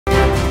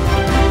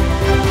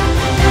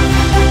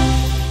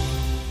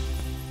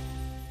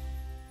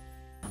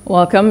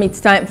Welcome. It's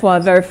time for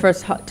our very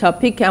first hot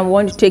topic. I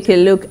want to take a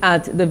look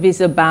at the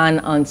visa ban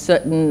on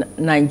certain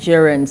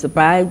Nigerians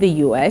by the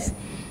U.S.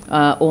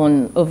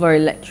 Over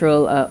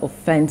electoral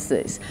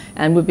offenses.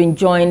 And we've been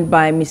joined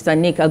by Mr.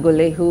 Nick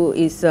Agule, who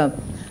is a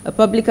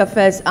public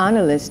affairs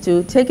analyst,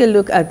 to take a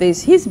look at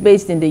this. He's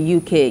based in the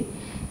UK.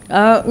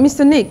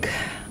 Mr. Nick,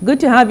 good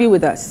to have you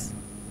with us.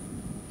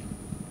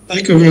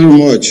 Thank you very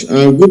much.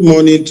 Good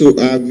morning to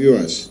our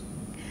viewers.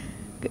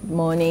 Good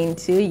morning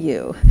to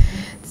you.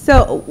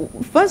 So,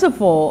 first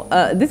of all,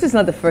 this is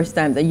not the first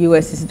time the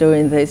U.S. is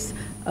doing this.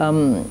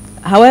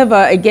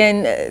 However,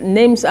 again,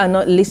 names are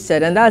not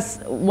listed, and that's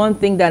one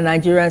thing that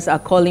Nigerians are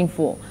calling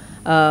for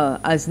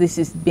as this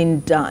is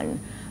being done.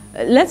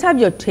 Let's have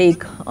your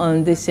take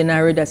on this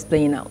scenario that's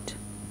playing out.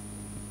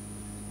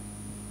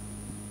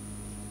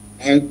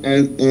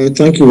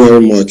 Thank you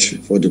very much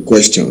for the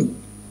question.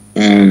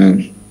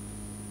 I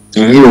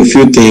have a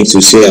few things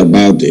to say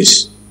about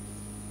this.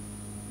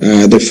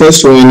 The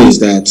first one is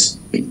that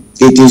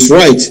it is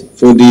right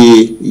for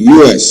the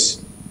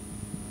U.S.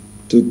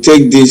 to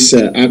take these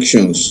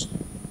actions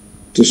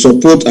to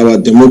support our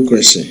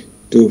democracy,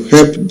 to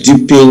help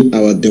deepen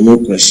our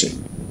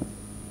democracy.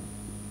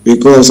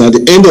 Because at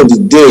the end of the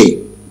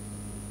day,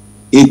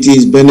 it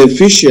is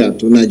beneficial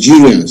to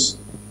Nigerians,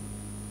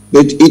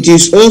 but it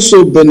is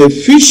also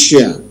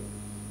beneficial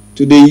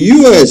to the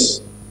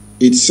U.S.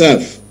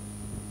 itself.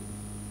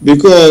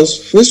 Because,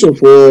 first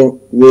of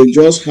all, we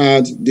just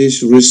had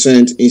this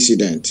recent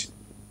incident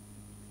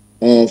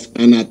of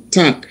an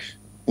attack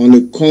on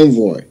a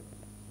convoy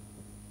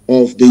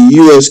of the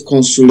U.S.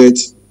 consulate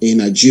in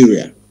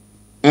Nigeria,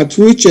 at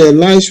which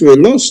lives were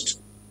lost.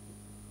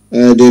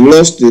 They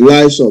lost the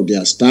lives of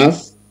their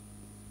staff,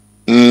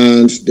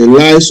 and the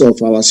lives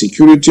of our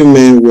security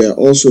men were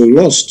also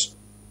lost.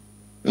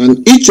 And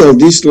each of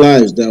these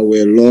lives that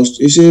were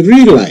lost is a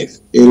real life,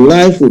 a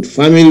life with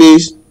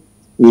families,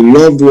 with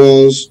loved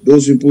ones,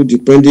 those people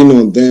depending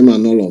on them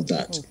and all of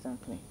that.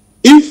 Exactly.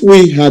 If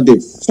we had a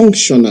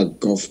functional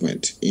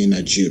government in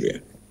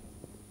Nigeria,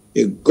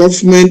 a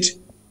government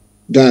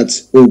that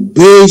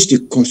obeys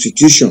the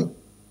constitution,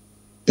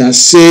 that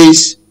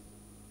says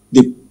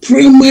the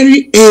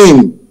primary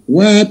aim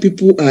why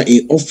people are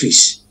in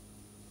office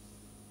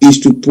is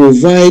to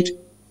provide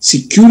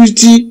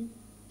security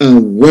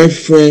and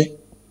welfare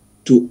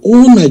to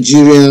all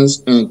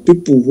Nigerians and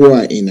people who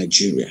are in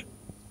Nigeria.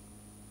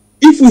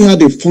 If we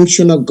had a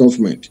functional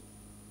government,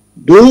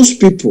 those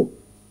people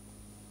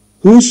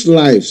whose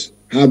lives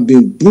have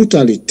been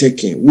brutally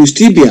taken will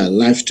still be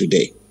alive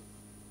today,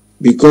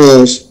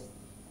 because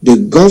the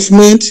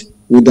government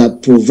would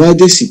have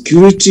provided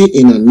security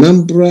in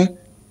Anambra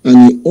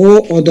and in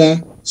all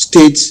other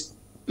states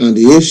and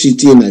the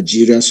FCT in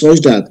Nigeria,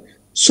 such that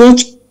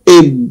such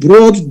a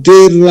broad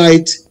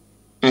daylight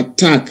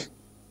attack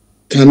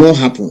cannot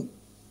happen.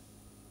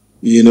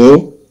 You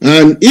know,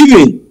 and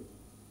even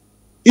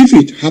if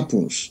it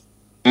happens,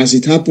 as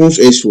it happens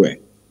elsewhere,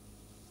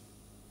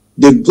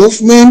 the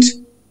government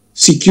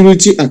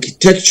security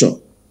architecture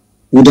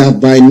would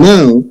have by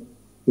now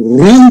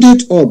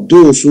rounded up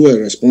those who were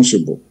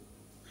responsible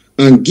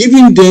and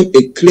given them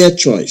a clear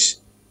choice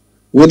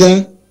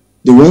whether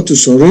they want to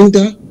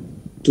surrender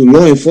to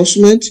law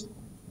enforcement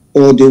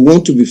or they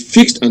want to be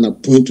fixed an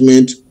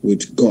appointment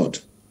with God.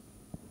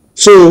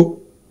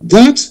 So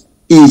that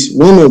is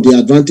one of the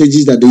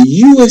advantages that the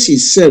U.S.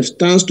 itself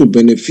stands to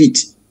benefit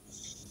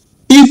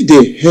if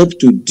they help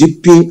to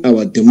deepen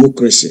our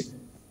democracy.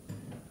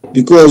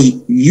 Because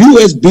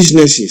U.S.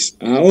 businesses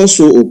are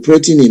also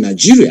operating in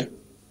Nigeria.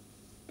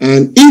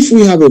 And if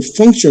we have a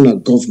functional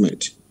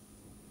government,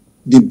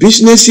 the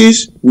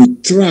businesses will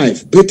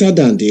thrive better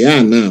than they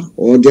are now.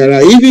 Or there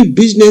are even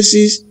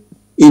businesses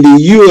in the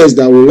U.S.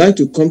 that would like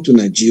to come to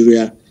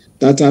Nigeria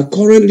that are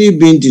currently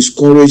being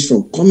discouraged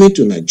from coming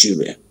to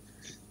Nigeria.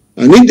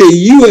 And if the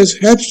U.S.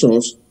 helps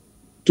us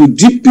to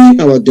deepen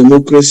our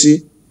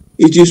democracy,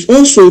 it is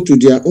also to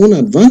their own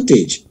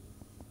advantage.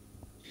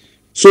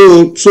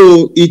 So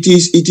it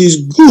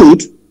is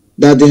good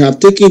that they have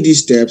taken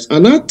these steps,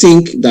 and I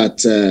think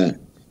that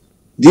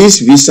this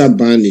visa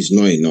ban is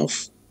not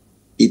enough.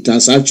 It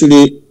has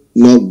actually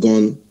not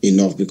gone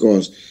enough,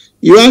 because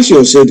you ask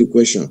yourself the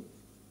question,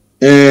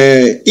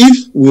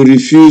 if we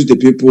refuse the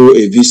people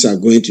a visa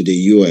going to the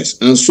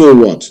US, and so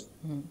what?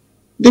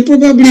 They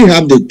probably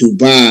have the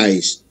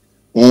Dubais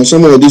or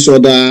some of these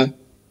other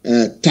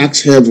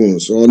tax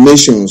havens or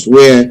nations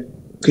where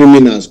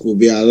criminals could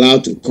be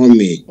allowed to come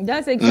in.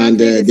 That's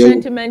exactly the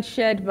sentiment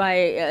shared by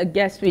a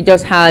guest we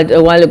just had a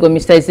while ago,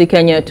 Mr.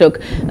 Ezekiel took,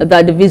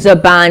 that the visa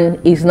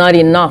ban is not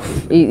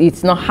enough.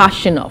 It's not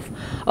harsh enough.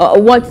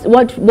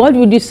 What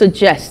would you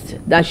suggest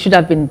that should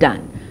have been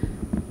done?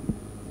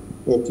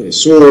 Okay,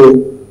 so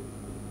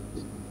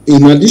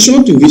in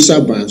addition to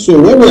visa ban,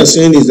 so what we are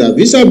saying is that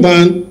visa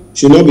ban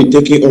should not be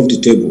taken off the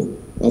table.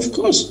 Of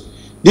course,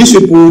 these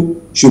people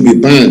should be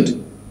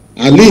banned.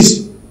 At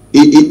least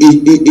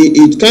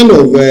it kind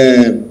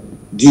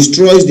of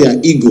destroys their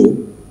ego,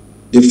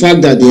 the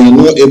fact that they are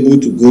not able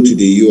to go to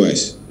the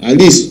US. At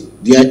least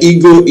their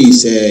ego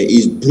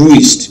is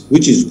bruised,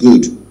 which is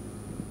good.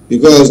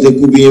 because they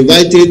could be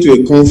invited to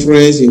a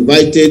conference,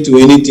 invited to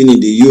anything in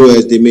the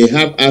US. They may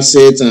have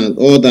assets and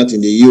all that in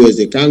the US.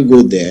 They can't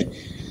go there.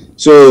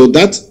 So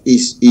that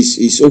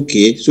is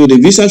okay. So the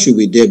visa should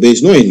be there, but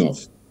it's not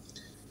enough.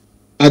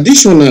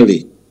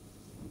 Additionally,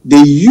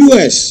 the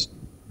US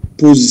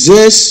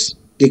possess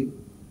the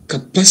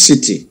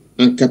capacity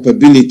and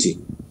capability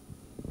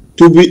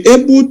to be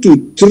able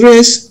to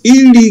trace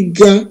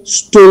illegal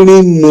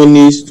stolen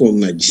monies from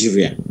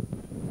Nigeria.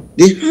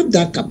 They have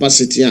that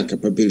capacity and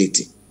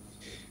capability.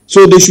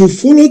 So they should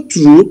follow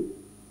through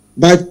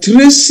by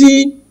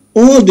tracing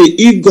all the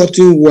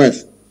ill-gotten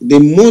wealth, the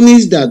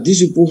monies that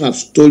these people have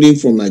stolen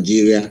from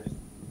Nigeria,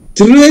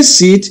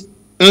 trace it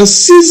and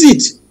seize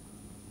it.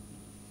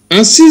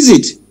 And seize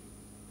it.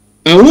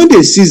 And when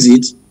they seize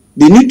it,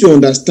 they need to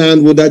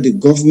understand whether the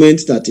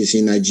government that is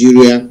in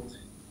Nigeria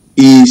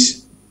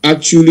is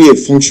actually a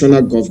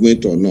functional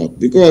government or not.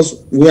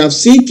 Because we have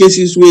seen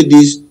cases where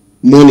these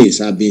monies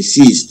have been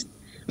seized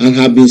and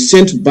have been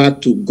sent back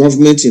to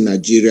governments in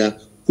Nigeria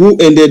who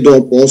ended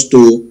up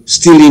also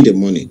stealing the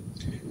money.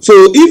 So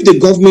if the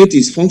government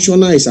is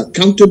functional, is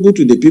accountable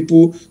to the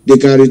people, they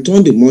can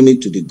return the money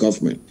to the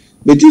government.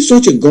 But if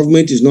such a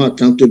government is not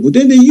accountable,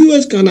 then the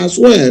US can as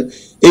well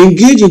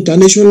engage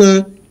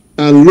international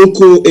and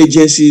local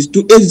agencies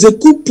to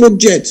execute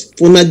projects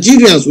for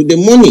Nigerians with the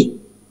money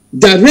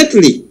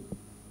directly.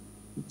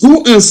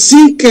 Go and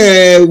sink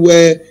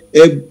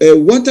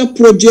water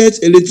projects,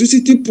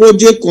 electricity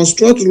projects,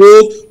 construct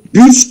roads,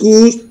 build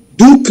schools,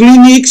 do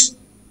clinics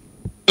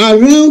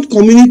around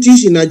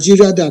communities in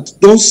Nigeria that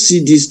don't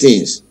see these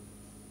things.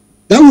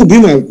 That would be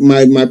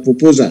my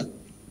proposal.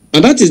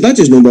 And that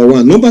is number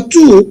one. Number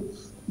two,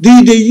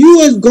 the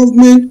US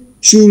government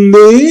should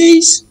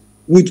liaise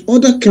with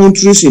other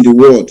countries in the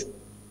world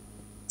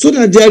so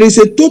that there is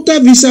a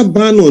total visa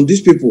ban on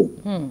these people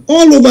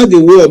all over the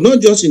world, not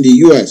just in the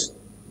US.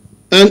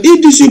 And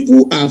if these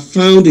people are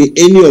found in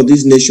any of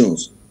these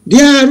nations, they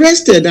are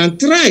arrested and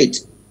tried.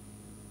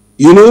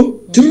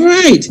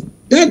 Tried.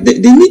 That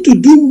they need to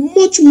do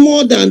much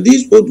more than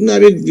this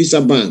ordinary visa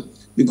ban,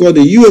 because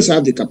the US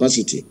have the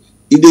capacity.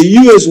 If the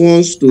US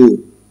wants to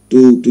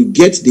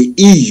get the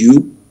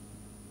EU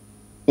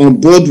on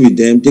board with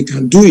them, they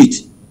can do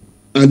it.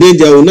 And then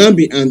there will now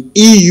be an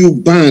EU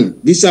ban,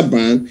 visa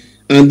ban,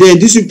 and then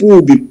these people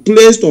will be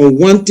placed on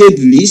wanted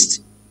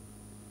list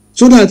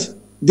so that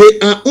they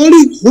are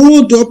only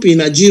holed up in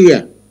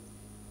Nigeria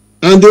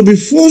and they'll be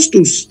forced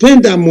to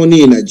spend that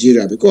money in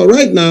Nigeria, because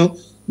right now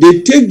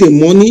they take the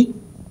money,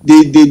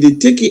 they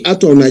take it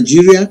out of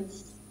Nigeria,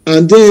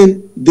 and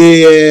then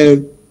they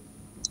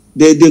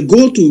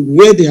go to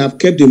where they have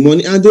kept the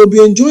money and they'll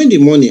be enjoying the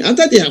money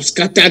after they have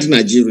scattered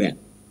Nigeria.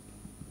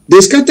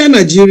 They scatter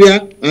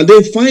Nigeria and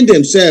they find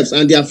themselves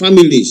and their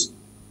families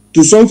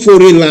to some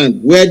foreign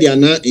land where they are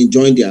now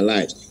enjoying their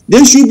lives.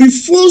 They should be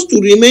forced to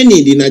remain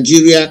in the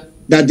Nigeria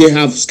that they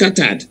have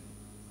scattered,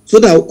 so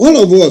that all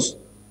of us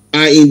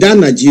are in that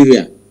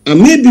Nigeria. And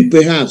maybe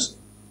perhaps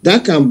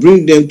that can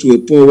bring them to a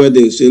point where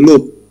they say,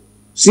 look,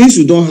 since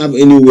you don't have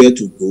anywhere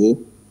to go,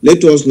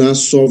 let us now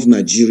solve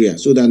Nigeria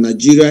so that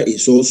Nigeria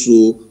is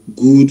also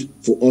good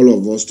for all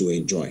of us to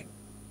enjoy.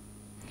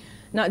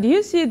 Now, do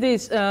you see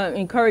this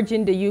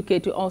encouraging the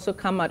UK to also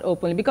come out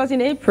openly? Because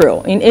in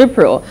April,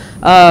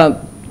 the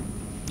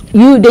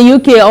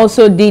UK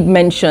also did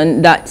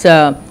mention that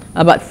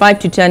about 5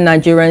 to 10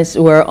 Nigerians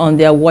were on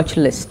their watch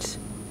list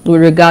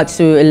with regards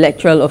to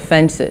electoral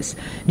offenses.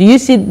 Do you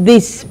see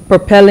this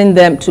propelling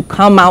them to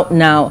come out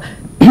now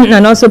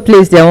and also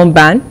place their own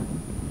ban?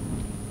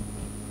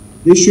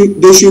 They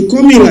should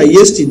come in like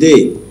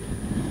yesterday.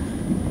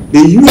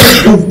 The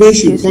US government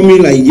should come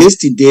in like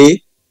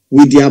yesterday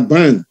with their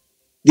ban.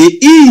 The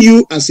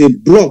EU as a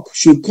bloc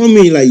should come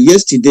in like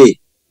yesterday.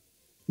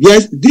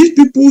 Yes, these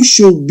people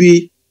should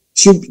be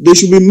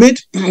made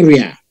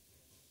pariah.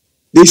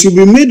 They should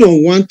be made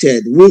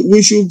unwanted.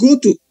 We should go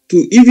to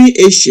even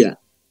Asia.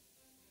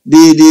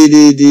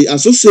 The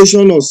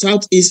Association of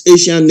Southeast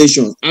Asian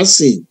Nations,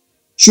 ASEAN,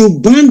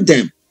 should ban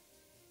them.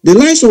 The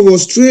likes of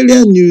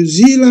Australia, New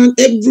Zealand,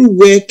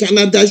 everywhere,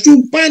 Canada,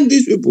 should ban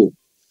these people.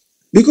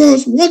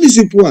 Because what these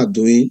people are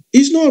doing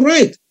is not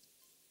right.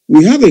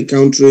 We have a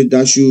country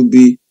that should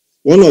be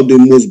one of the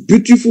most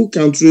beautiful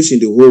countries in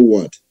the whole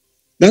world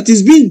that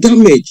is being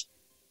damaged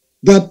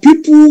by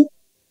people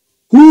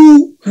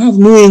who have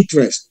no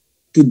interest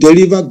to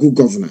deliver good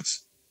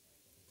governance.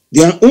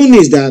 Their own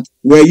is that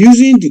we're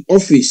using the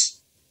office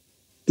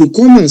to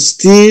come and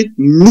steal,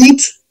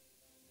 loot,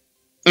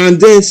 and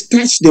then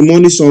stash the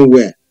money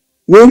somewhere.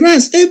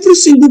 Whereas every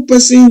single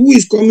person who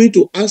is coming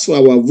to ask for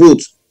our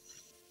vote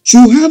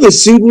should have a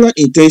singular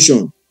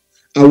intention.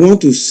 I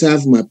want to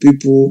serve my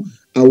people.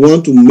 I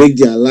want to make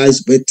their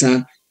lives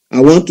better. I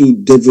want to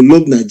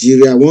develop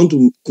Nigeria. I want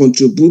to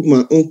contribute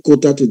my own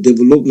quota to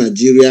develop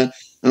Nigeria.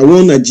 I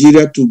want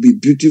Nigeria to be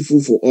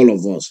beautiful for all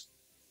of us.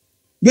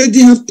 But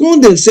they have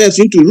turned themselves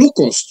into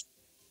locusts.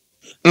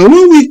 And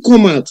when we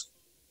come out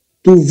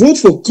to vote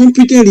for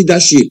competent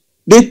leadership,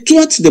 they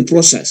thwart the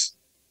process.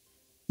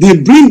 They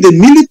bring the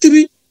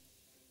military,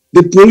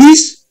 the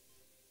police,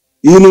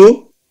 you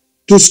know,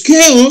 to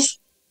scare us.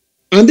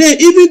 And then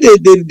even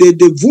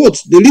the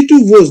votes, the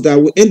little votes that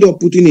we end up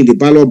putting in the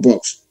ballot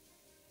box,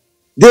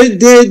 they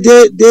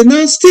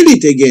now steal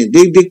it again.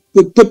 They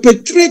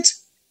perpetrate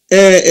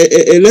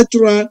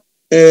electoral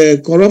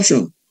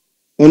corruption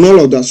on all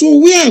of that. So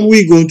where are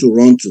we going to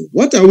run to?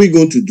 What are we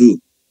going to do?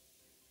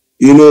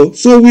 You know,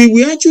 so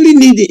we actually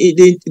need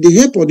the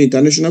help of the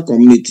international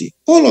community,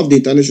 all of the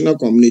international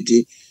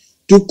community,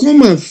 to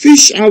come and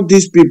fish out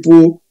these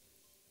people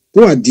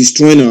who are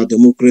destroying our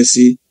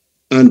democracy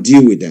and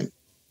deal with them.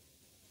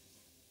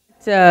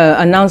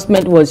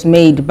 Announcement was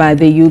made by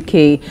the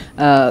UK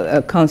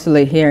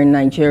consulate here in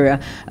Nigeria.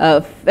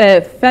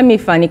 Femi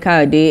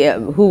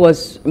Fani-Kayode, who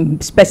was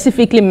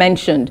specifically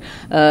mentioned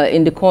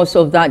in the course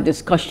of that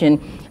discussion,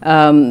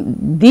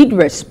 did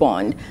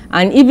respond.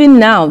 And even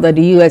now that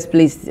the US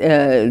placed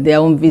their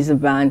own visa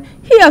ban,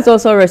 he has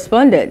also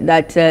responded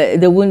that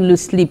they wouldn't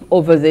lose sleep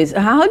over this.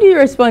 How do you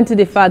respond to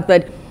the fact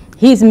that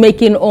he's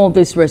making all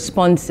these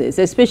responses,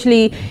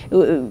 especially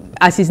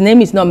as his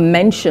name is not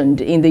mentioned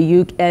in the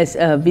US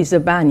visa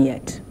ban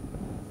yet?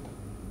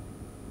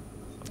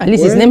 At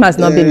least his name has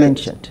not been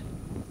mentioned.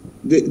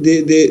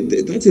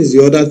 That is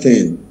the other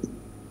thing.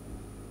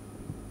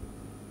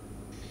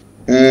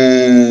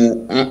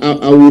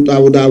 I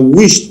would have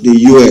wished the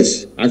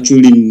US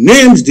actually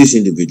names these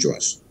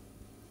individuals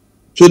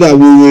so that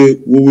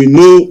we will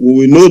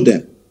know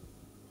them.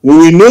 We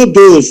will know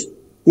those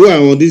who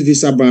are on this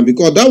visa ban,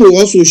 because that will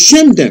also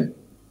shame them.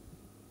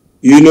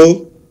 You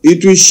know,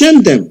 it will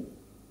shame them.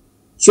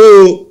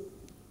 So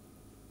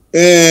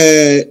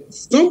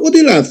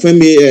somebody like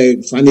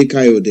Femi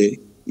Fani-Kayode,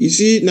 you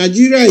see,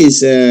 Nigeria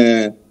is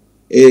an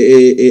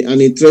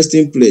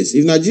interesting place.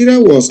 If Nigeria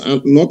was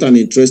not an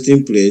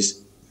interesting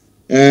place,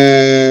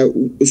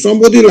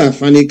 somebody like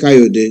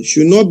Fani-Kayode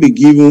should not be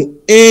given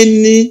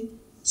any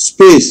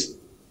space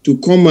to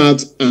come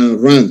out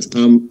and rant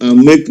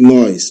and make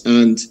noise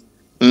and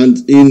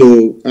you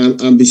know,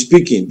 and be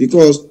speaking,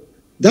 because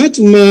that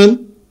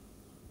man,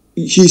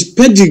 his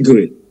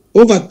pedigree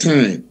over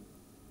time,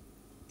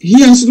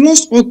 he has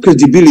lost all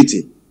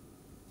credibility.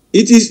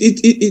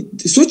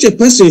 Such a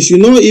person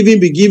should not even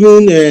be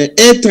given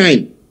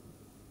airtime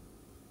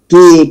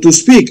to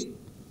speak.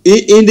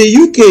 In the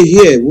UK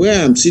here,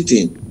 where I'm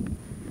sitting,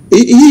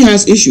 he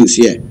has issues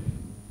here.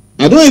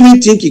 I don't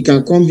even think he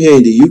can come here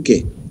in the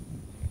UK.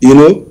 You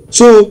know,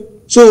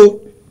 so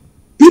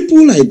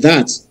people like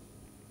that,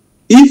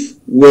 if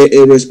we're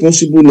a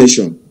responsible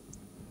nation,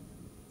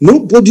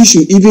 nobody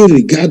should even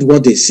regard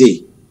what they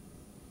say.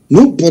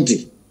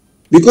 Nobody.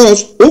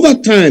 Because over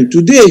time,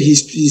 today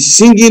he's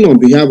singing on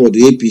behalf of the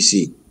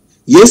APC.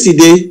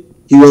 Yesterday,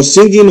 he was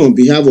singing on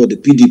behalf of the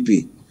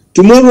PDP.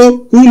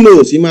 Tomorrow, who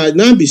knows? He might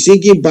now be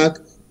singing back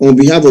on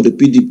behalf of the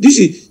PDP.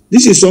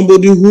 This is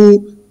somebody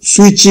who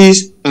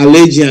switches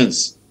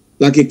allegiance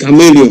like a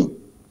chameleon.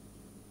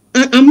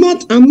 I'm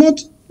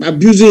not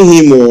abusing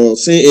him or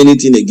saying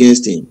anything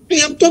against him. I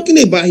am talking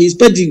about his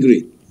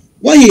pedigree,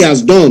 what he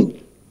has done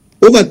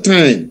over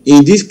time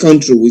in this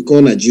country we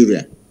call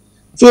Nigeria.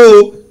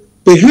 So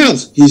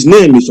perhaps his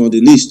name is on the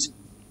list,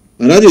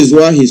 and that is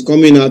why he's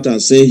coming out and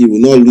saying he will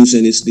not lose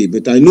any sleep.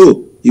 But I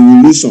know he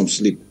will lose some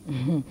sleep.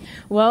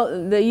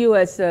 Well, the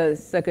U.S.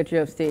 Secretary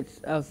of State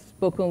has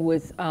spoken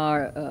with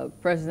our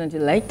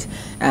president-elect,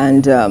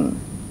 and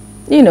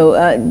you know,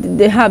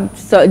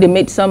 they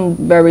made some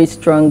very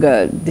strong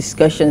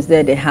discussions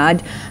there. They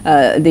had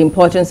the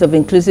importance of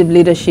inclusive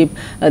leadership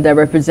that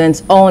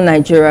represents all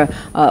Nigeria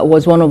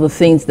was one of the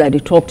things that they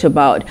talked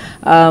about.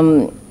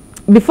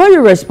 Before you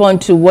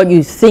respond to what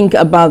you think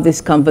about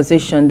this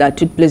conversation that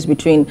took place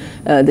between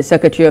the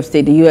Secretary of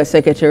State, the U.S.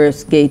 Secretary of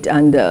State,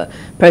 and the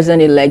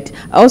President-elect,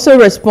 I also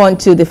respond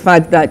to the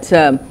fact that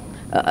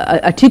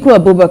Atiku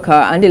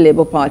Abubakar and the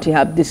Labour Party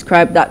have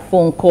described that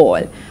phone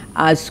call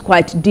as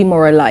quite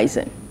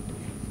demoralizing.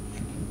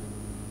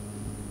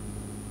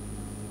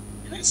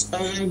 Yes, I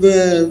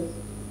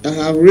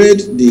have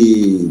read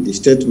the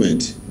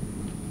statement.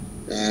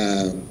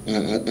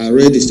 I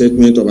read the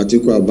statement of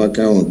Atiku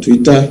Abubakar on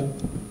Twitter,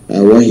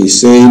 what he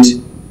said.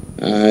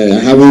 I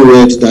haven't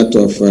read that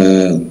of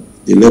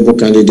the Labour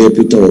candidate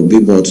Peter Obi,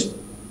 but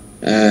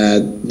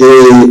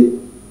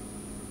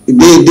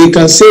they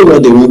can say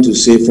what they want to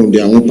say from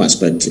their own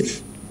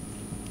perspective.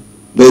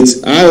 But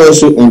I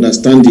also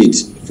understand it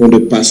from the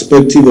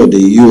perspective of the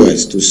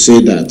US to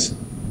say that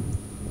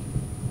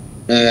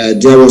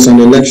there was an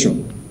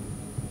election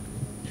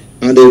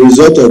and the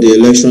result of the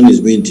election is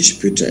being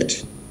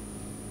disputed.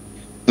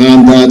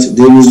 And that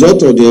the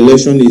result of the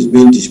election is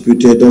being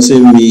disputed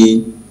doesn't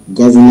mean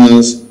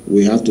governance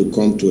will have to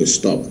come to a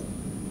stop.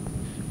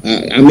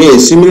 I mean, a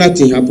similar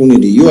thing happened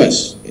in the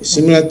US. A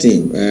similar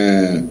thing.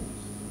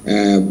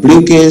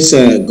 Blinken's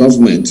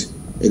government,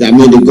 I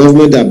mean the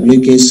government that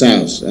Blinken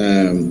serves,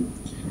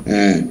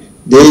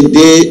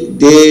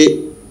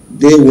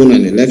 they won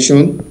an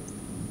election,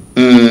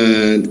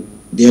 and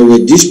there were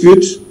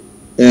disputes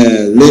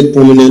led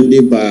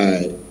prominently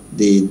by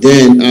the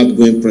then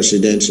outgoing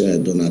president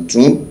Donald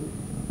Trump,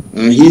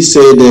 and he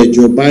said that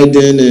Joe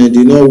Biden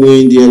did not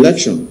win the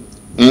election.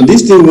 And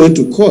this thing went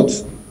to court.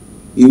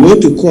 It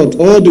went to court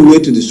all the way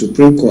to the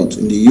Supreme Court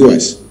in the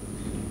US.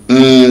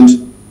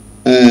 And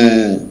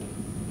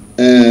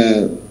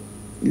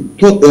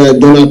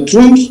Donald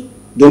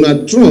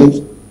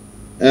Trump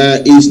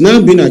is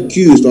now being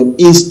accused of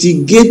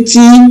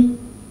instigating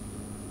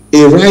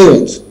a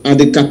riot at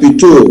the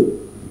Capitol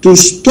to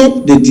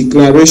stop the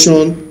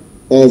declaration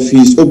of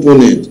his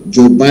opponent,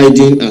 Joe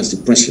Biden, as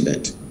the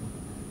president.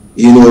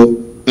 You know,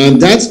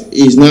 and that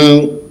is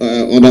now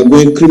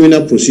undergoing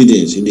criminal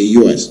proceedings in the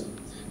US.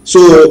 So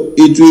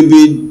it will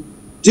be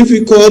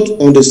difficult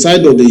on the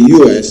side of the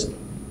US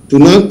to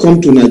now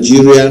come to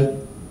Nigeria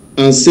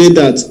and say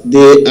that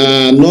they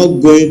are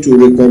not going to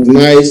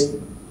recognize.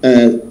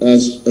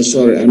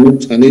 Sorry, I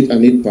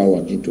need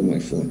power into my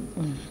phone,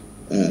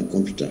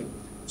 computer.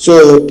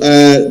 So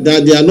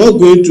that they are not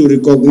going to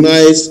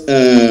recognize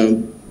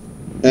the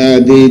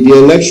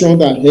election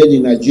that held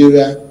in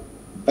Nigeria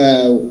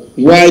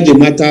while the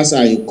matters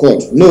are in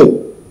court.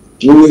 No,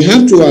 we will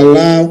have to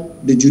allow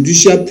the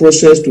judicial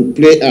process to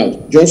play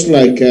out, just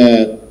like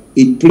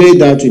it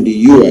played out in the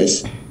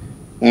US.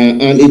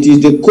 And it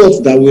is the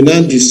court that will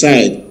now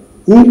decide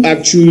who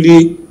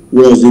actually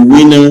was the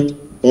winner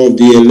of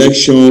the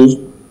elections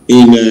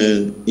in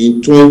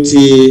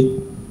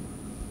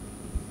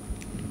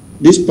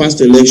this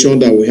past election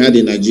that we had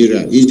in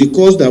Nigeria. Is the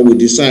court that will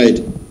decide.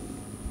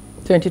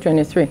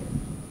 2023.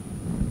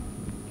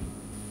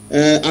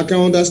 I can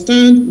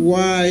understand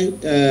why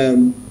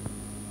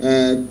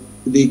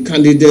the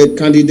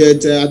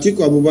candidate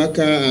Atiku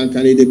Abubakar and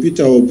candidate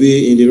Peter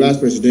Obi in the last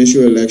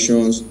presidential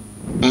elections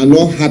are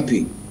not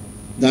happy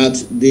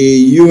that the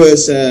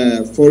U.S.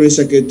 Foreign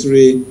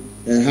Secretary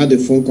had a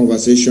phone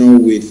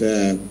conversation with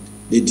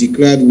the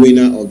declared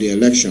winner of the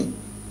election.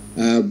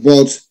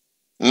 But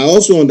I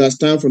also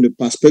understand from the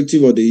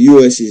perspective of the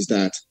U.S. is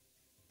that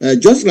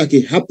just like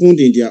it happened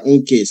in their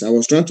own case, I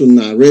was trying to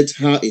narrate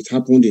how it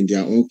happened in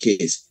their own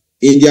case.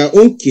 In their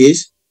own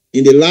case,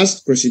 in the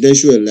last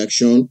presidential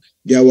election,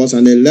 there was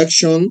an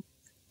election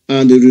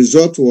and the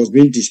result was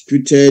being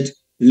disputed,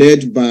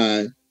 led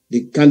by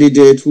the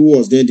candidate who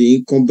was then the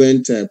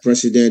incumbent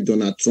president,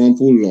 Donald Trump,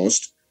 who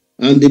lost.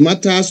 And the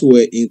matters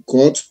were in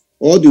court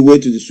all the way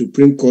to the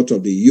Supreme Court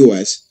of the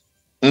US.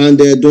 And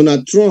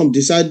Donald Trump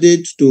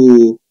decided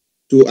to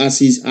as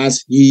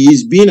he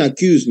is being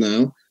accused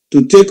now,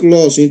 to take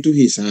laws into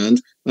his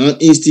hand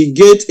and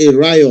instigate a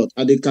riot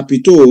at the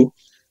Capitol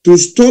to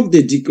stop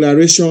the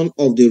declaration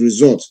of the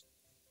result.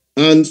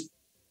 And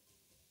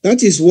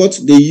that is what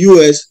the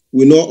US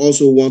will not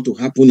also want to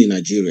happen in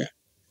Nigeria.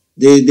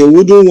 They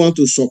wouldn't want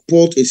to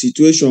support a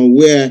situation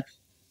where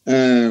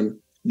the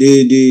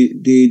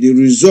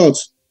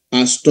results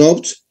are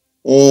stopped,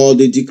 or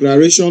the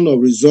declaration of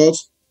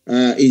results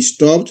is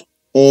stopped,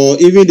 or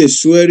even the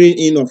swearing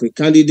in of a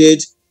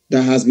candidate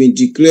that has been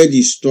declared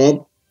is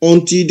stopped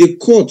until the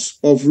courts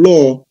of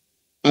law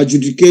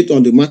adjudicate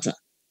on the matter.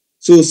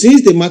 So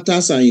since the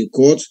matters are in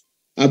court,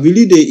 I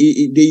believe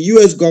the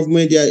U.S.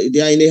 government,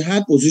 they are in a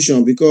hard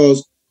position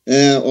because,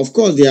 of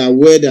course, they are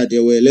aware that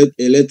there were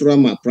electoral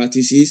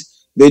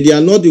malpractices, but they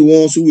are not the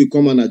ones who will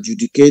come and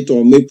adjudicate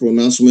or make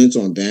pronouncements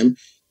on them.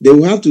 They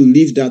will have to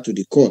leave that to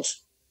the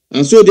courts.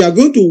 And so they are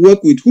going to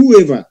work with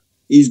whoever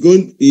is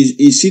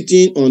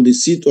sitting on the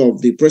seat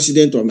of the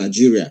president of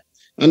Nigeria.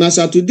 And as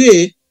of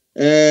today,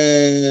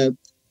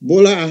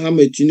 Bola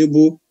Ahmed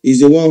Tinubu is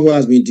the one who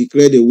has been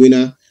declared a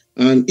winner.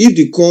 And if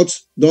the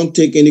courts don't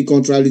take any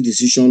contrary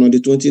decision, on the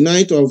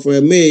 29th of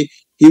May,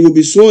 he will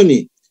be sworn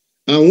in.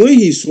 And when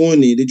he's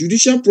sworn in, the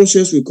judicial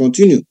process will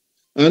continue.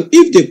 And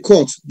if the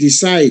courts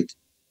decide,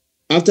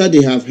 after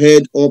they have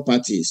heard all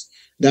parties,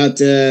 that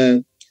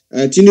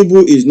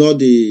Tinubu is not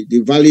the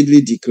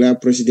validly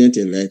declared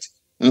president-elect,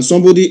 and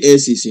somebody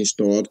else is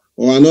installed,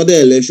 or another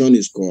election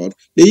is called,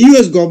 the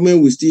U.S.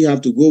 government will still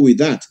have to go with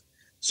that.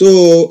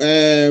 So,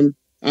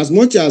 as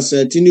much as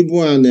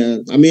Atiku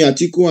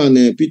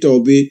and Peter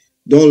Obi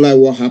don't like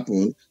what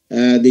happened,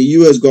 the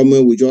U.S.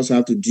 government will just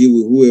have to deal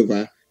with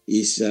whoever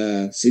is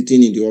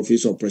sitting in the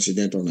office of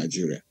president of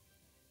Nigeria.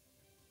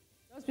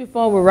 Just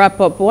before we wrap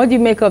up, what do you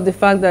make of the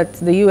fact that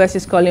the U.S.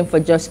 is calling for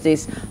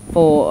justice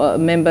for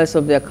members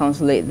of their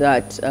consulate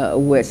that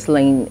were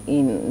slain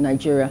in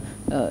Nigeria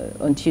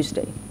on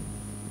Tuesday?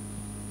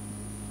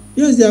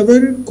 Yes, they are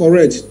very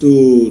correct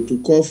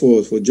to call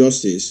for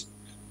justice.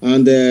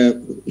 And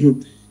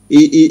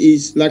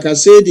it's like I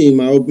said in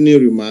my opening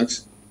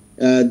remarks,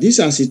 these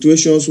are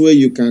situations where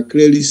you can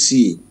clearly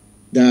see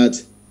that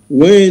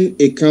when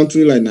a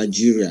country like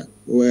Nigeria,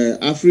 where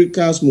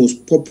Africa's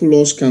most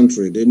populous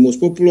country, the most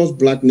populous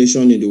black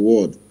nation in the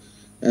world,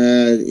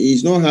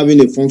 is not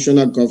having a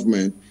functional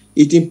government,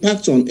 it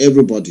impacts on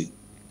everybody.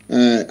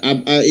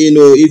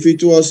 If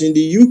it was in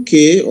the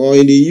UK or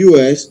in the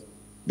US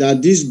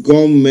that this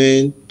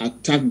gunmen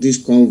attacked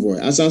this convoy,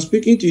 as I'm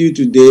speaking to you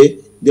today,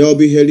 there will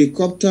be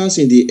helicopters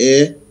in the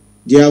air,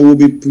 there will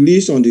be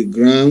police on the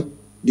ground,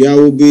 there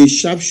will be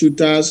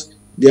sharpshooters,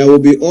 there will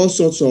be all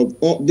sorts of,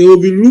 they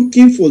will be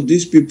looking for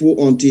these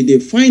people until they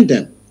find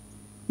them.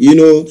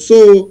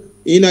 So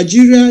in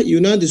Nigeria, you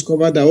now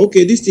discover that,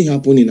 okay, this thing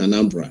happened in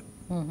Anambra.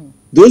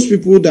 Those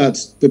people that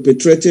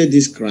perpetrated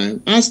this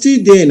crime are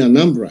still there in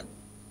Anambra.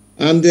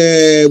 And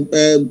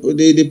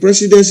the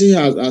presidency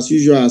has, as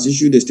usual, has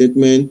issued a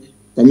statement.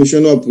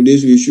 Commissioner of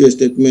Police will issue a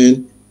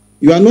statement.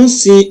 You are not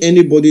seeing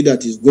anybody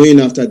that is going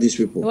after these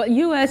people. Well,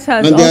 U.S.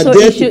 has also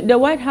issued, the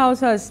White House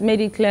has made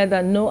it clear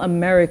that no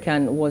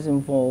American was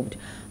involved.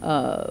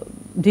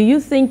 Do you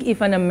think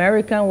if an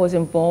American was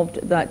involved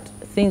that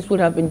things would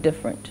have been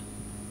different?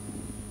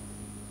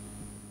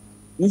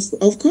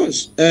 Of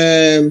course.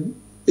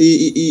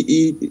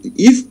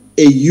 If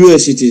a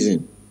U.S.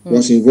 citizen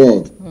was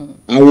involved,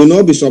 I will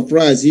not be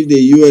surprised if the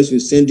U.S. will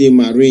send in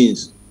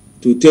Marines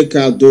to take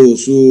out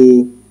those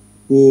who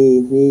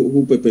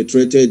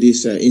perpetrated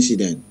this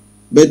incident.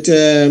 But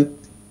the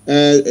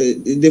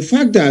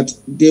fact that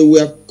they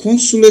were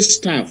consulate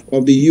staff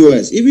of the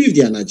U.S., even if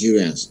they are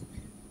Nigerians,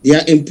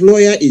 their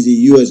employer is the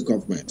U.S.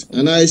 government.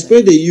 And I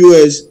expect the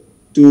U.S.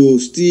 to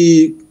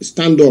still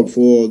stand up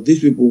for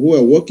these people who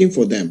are working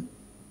for them.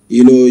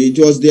 You know, it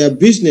was their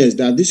business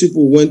that these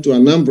people went to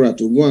Anambra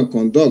to go and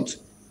conduct.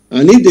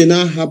 And if they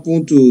now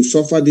happen to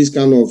suffer this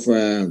kind of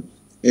a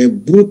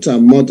brutal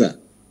murder,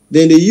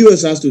 then the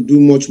U.S. has to do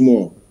much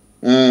more.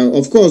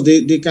 Of course,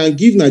 they can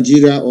give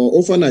Nigeria or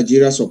offer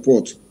Nigeria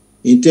support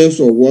in terms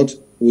of what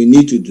we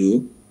need to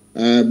do,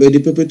 but the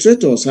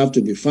perpetrators have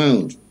to be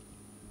found.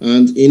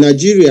 And in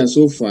Nigeria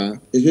so far,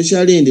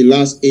 especially in the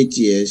last 8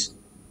 years,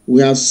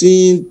 we have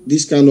seen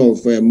this kind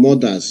of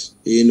murders,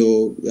 you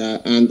know,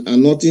 and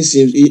nothing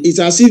seems, it's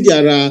as if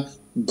there are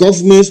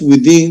governments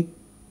within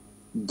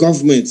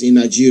governments in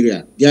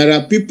Nigeria. There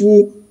are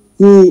people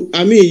who,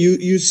 I mean,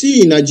 you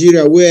see in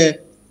Nigeria where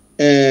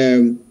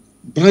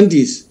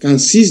bandits can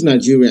seize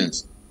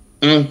Nigerians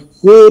and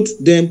hold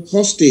them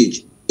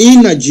hostage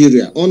in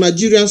Nigeria, on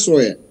Nigerian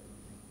soil,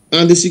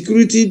 and the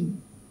security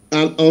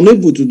are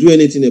unable to do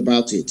anything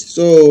about it.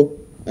 So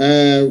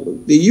the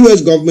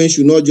U.S. government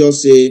should not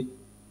just say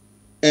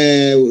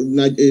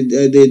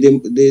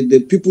the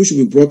people should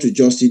be brought to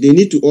justice. They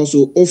need to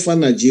also offer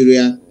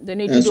Nigeria they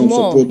need to do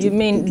more. You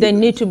mean they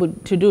need to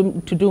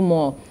do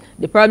more?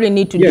 They probably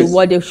need to do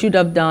what they should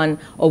have done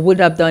or would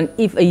have done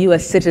if a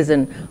U.S.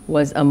 citizen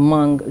was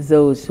among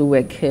those who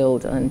were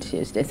killed on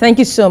Tuesday. Thank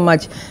you so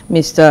much,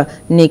 Mr.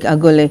 Nick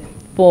Agule,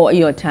 for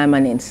your time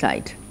and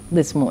insight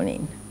this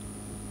morning.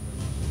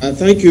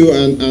 Thank you,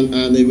 and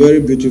a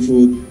very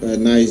beautiful,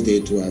 nice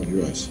day to our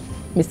viewers.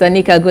 Mr.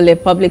 Nick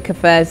Agule, Public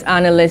Affairs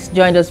Analyst,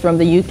 joined us from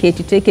the UK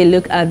to take a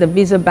look at the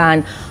visa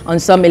ban on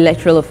some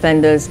electoral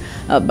offenders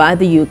by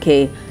the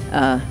UK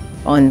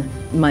on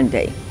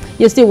Monday.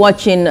 You're still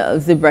watching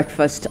The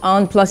Breakfast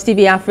on Plus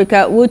TV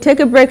Africa. We'll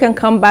take a break and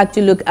come back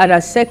to look at our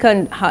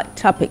second hot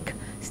topic.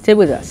 Stay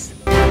with us.